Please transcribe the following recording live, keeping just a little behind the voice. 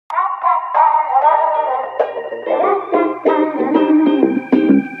So,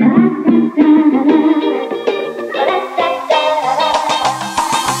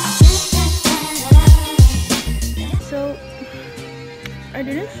 I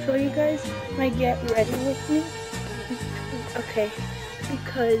didn't show you guys my get ready with me. Okay,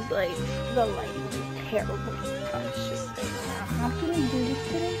 because like the lighting is terrible. It's just like, how can I do this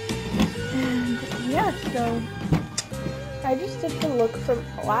today? And yeah, so I just did the look from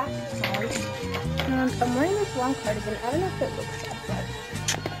last month. And I'm wearing this long cardigan. I don't know if it looks up, but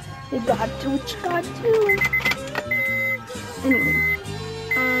you got to what you got to. Anyways,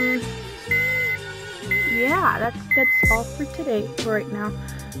 yeah, that's all for today, for right now.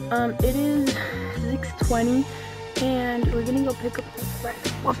 It is 6:20, and we're gonna go pick up my friend.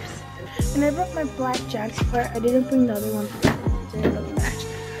 Whoops. And I brought my black jacket. I didn't bring the other one because it didn't really match.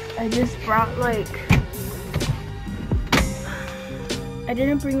 I just brought like, I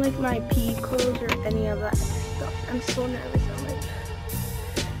didn't bring like my PE clothes or any of that stuff. I'm so nervous. I'm like,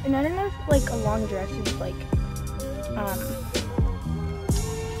 and I don't know if like a long dress is like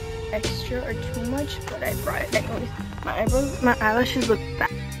extra or too much, but I brought it anyways. My eyelashes look bad.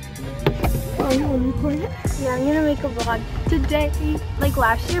 Oh, you want to record it? Yeah, I'm gonna make a vlog today, like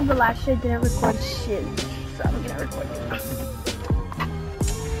last year, but last year I didn't record shit, so I'm gonna record it now.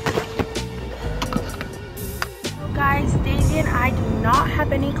 So guys, Daisy and I do not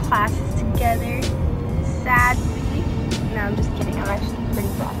have any classes together, sadly. No, I'm just kidding. I'm actually pretty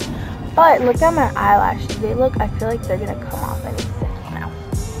proud. But look at my eyelashes. They look, I feel like they're gonna come off any second now.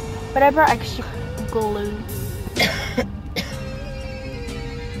 But I brought extra glue.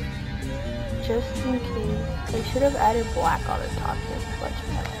 Just in case. I should have added black on the top here.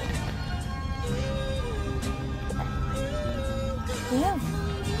 Yeah.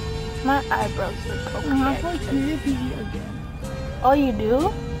 My eyebrows look okay. I have like puberty again. Oh, you do?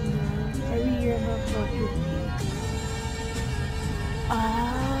 Yeah. Every year I have puberty.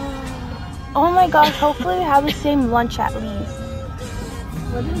 Oh my gosh, hopefully we have the same lunch at least.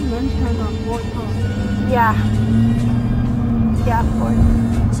 What is lunchtime on 4 o'clock? Yeah. Yeah, 4.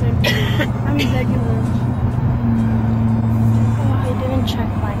 I mean, second lunch. Oh, I didn't check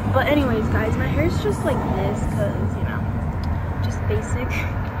mine. But anyways, guys, my hair's just like this because, you know, just basic.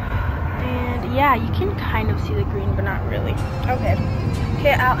 And yeah, you can kind of see the green, but not really. Okay.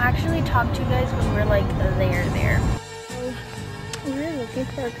 Okay, I'll actually talk to you guys when we're like there. So, we're looking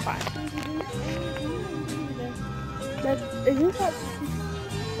for a class. Isn't that...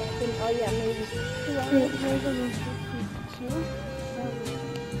 Oh yeah, maybe.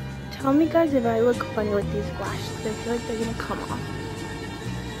 Tell me guys if I look funny with these glasses. I feel like they're gonna come off.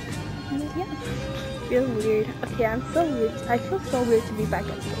 Yeah. I feel weird. Okay, I'm so weird. I feel so weird to be back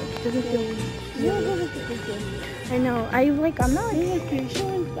at school. It doesn't feel weird. Yeah, it doesn't feel good. I know. I'm not like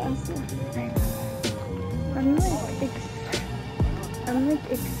showing faster. I'm like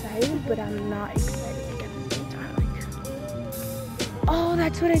excited, but I'm not excited at the same time. Oh,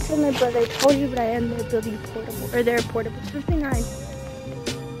 that's what I told my brother. I told you, but I am there building portable, or they're portable. 59.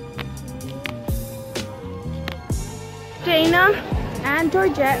 Dana and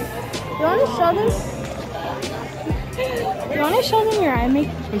Georgette, you want to show them? You want to show them your eye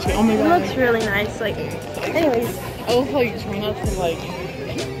makeup? Oh my god. It looks really nice. Like, anyways. I love how you try not to like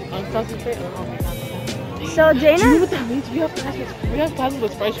concentrate on all my god. So Dana. Do you know what that means? We have classes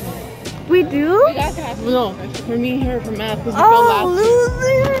with freshmen. We do? We got classes. No, for me here for math. Oh,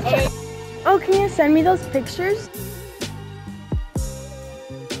 loser! Okay. Oh, can you send me those pictures?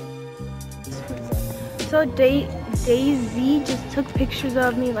 So Daisy just took pictures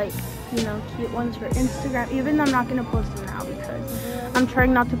of me, like, you know, cute ones for Instagram. Even though I'm not gonna post them now because I'm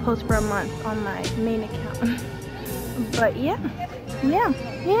trying not to post for a month on my main account. But yeah.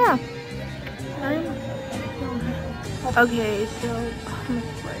 Okay, so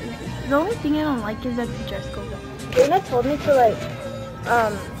the only thing I don't like is that the dress goes up. Dana told me to like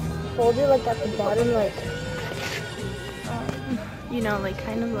fold it like at the bottom, like you know, like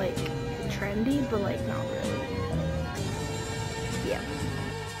kind of like trendy, but like not really. Yeah.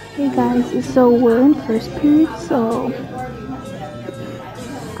 Hey guys, so we're in first period, so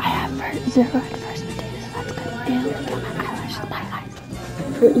I have zero at first period, so that's good. And look at my eyelashes, my eyes.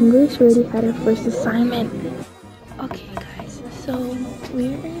 For English, we already had our first assignment. Okay guys, so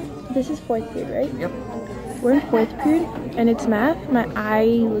this is 4th period, right? Yep. We're in 4th period, and it's math. My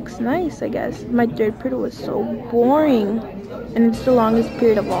eye looks nice, I guess. My 3rd period was so boring, and it's the longest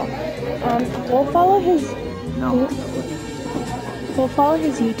period of all. We'll follow his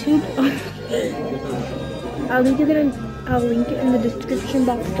YouTube. I'll link it in I'll link it in the description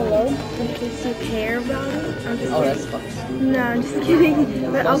box below in case you care about it. I'm just Oh, kidding. that's fun. No, I'm just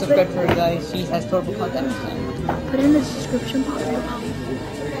kidding. But I'll put Subscribe to her, guys. She has horrible content. it in the description box below.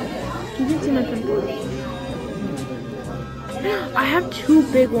 You can see my pimples. I have 2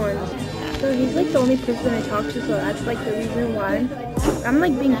 big ones. So he's like the only person I talk to, so that's like the reason why. I'm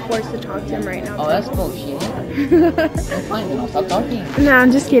like being forced to talk to him right now. Oh, that's bullshit. That's fine, then I'll stop talking. No,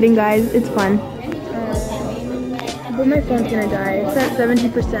 I'm just kidding, guys. It's fun. But my phone's gonna die. It's at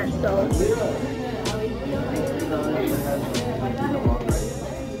 70%, so.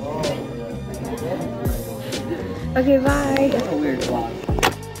 Okay, bye. That's a weird vlog.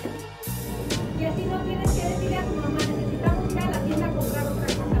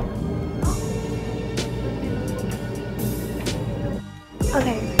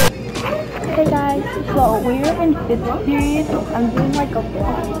 Okay. Hey guys, so we're in 5th period. I'm doing like a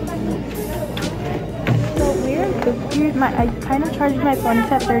vlog. So we're in 5th period. I kind of charged my phone.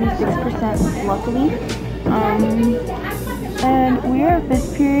 It's at 36%, luckily. And we're in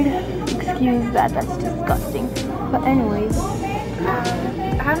 5th period. Excuse that, that's disgusting. But anyways, I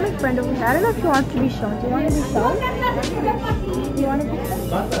have my friend over here. I don't know if he wants to be shown. Do you want to be shown? Do you want to be shown?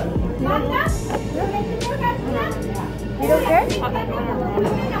 You don't care?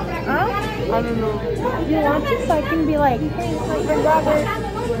 Huh? I don't know. You want to, so I can be like, hey, it's my friend Robert.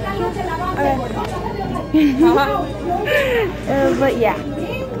 Okay. But yeah.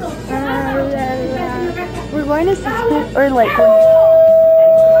 We're going to 6th or like.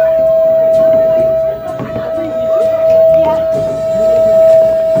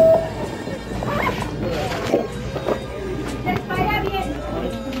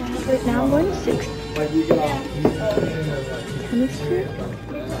 Right now I'm going to 6th. Chemistry.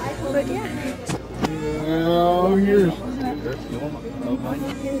 But yeah.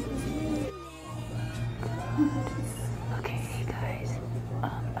 Okay, guys.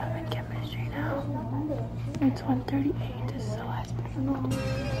 I'm in chemistry now. It's 1:38. This is the last period.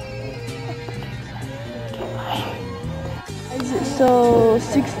 So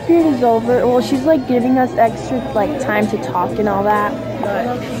 6th period is over. Well, she's like giving us extra like time to talk and all that. But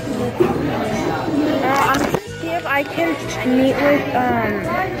I'm gonna see if I can meet with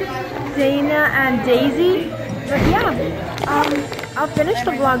Dana and Daisy. But yeah, I'll finish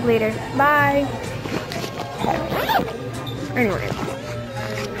the vlog later. Bye. Anyway,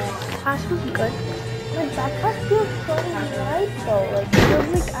 class was good. My backpack feels so light though. Like it feels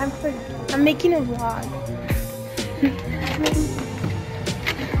like I'm making a vlog.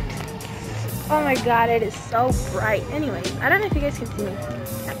 Oh my god, it is so bright. Anyways, I don't know if you guys can see me,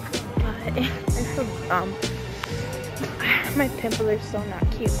 but I'm so dumb. My pimples are so not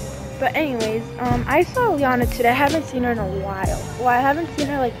cute. But anyways, I saw Liana today. I haven't seen her in a while. Well, I haven't seen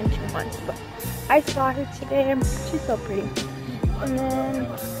her like in 2 months, but I saw her today. She's so pretty. And then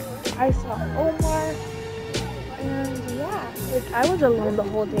I saw Omar. And yeah, like I was alone the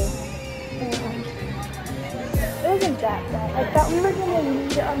whole day. And it wasn't that bad. I thought we were gonna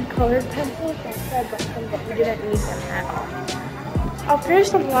need colored pencils, so I brought them, but we didn't need them at all. I'll finish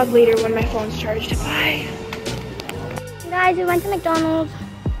the vlog later when my phone's charged. Bye. Guys, we went to McDonald's.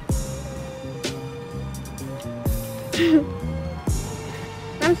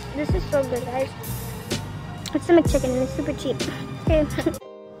 This is so good, guys. It's the McChicken and it's super cheap. Okay.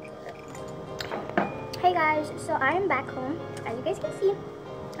 Hey guys, so I am back home, as you guys can see.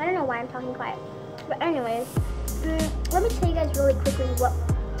 I don't know why I'm talking quiet. But anyways, let me tell you guys really quickly what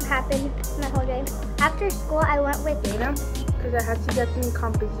happened my whole day. After school, I went with Dana, because I had to get some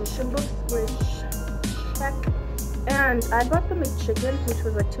composition books, which check. And I bought the McChicken, which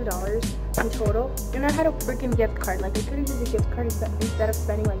was like $2 in total. And I had a freaking gift card. Like I could have used a gift card instead of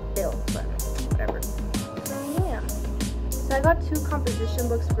spending like bills, but whatever. So yeah. So I got 2 composition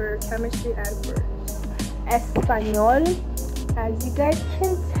books for chemistry and for Espanol. As you guys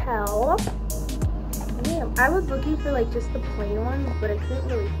can tell. Yeah, I was looking for like just the plain ones, but I couldn't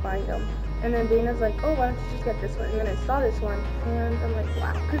really find them. And then Dana's like, oh, why don't you just get this one? And then I saw this one, and I'm like,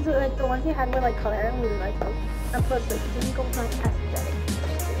 wow. Because like the ones they had were like color, I don't really like them. And plus, like, it didn't go for like aesthetic.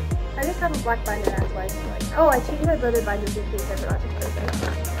 I just have a black binder, that's why. Like, oh, I changed my brother binders in case I forgot to put them.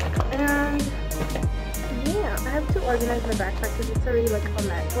 And yeah, I have to organize my backpack because it's already like a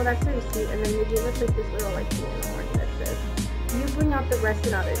mess. Well, that's the receipt, and then they gave us like this little like thing in the morning that says, you bring out the rest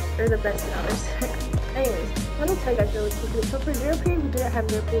in others, or the best in others. Anyways, let me tell you guys really quickly. So for 0 period, we didn't have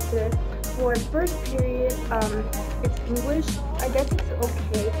 0 period today. For 1st period, it's English. I guess it's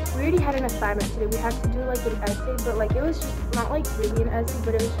okay. We already had an assignment today. We had to do like an essay, but like it was just not like really an essay,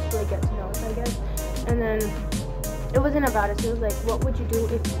 but it was just to like get to know us, I guess. And then it wasn't about us. It was like, what would you do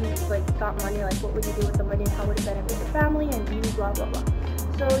if you like got money? Like, what would you do with the money? And how would it benefit your family and you? Blah blah blah.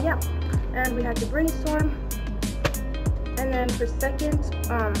 So yeah, and we had to brainstorm. And then for second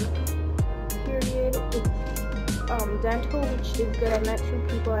period, it's dental, which is good. I met 2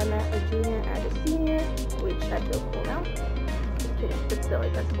 people. I met a junior and a senior, which I feel cool now. But still,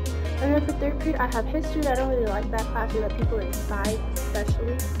 like, that's cool. And then for third period, I have history. I don't really like that class. We let people inside,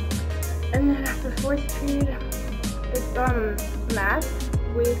 especially. And then after fourth period, it's math,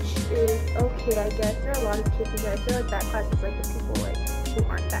 which is okay, I guess. There are a lot of kids in there. I feel like that class is like the people like who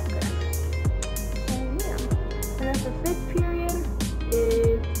aren't that good at it. And yeah. And then for fifth period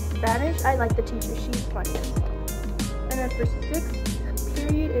is Spanish. I like the teacher. She's funny as well. And then for sixth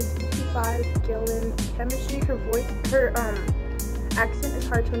period is 55 Gillen chemistry. Her accent is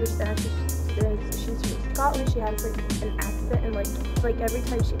hard to understand since she's from Scotland. She has like an accent, and like every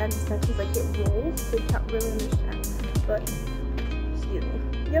time she ends a sentence, like it rolls, so you can't really understand. But excuse me.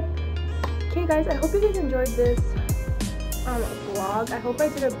 Yep. Okay, guys, I hope you guys enjoyed this vlog. I hope I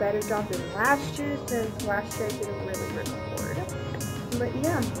did a better job than last year, since last year I didn't really record. But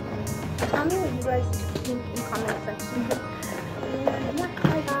yeah, tell me what you guys think in the comment section. And yeah,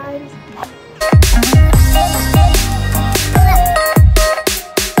 bye guys.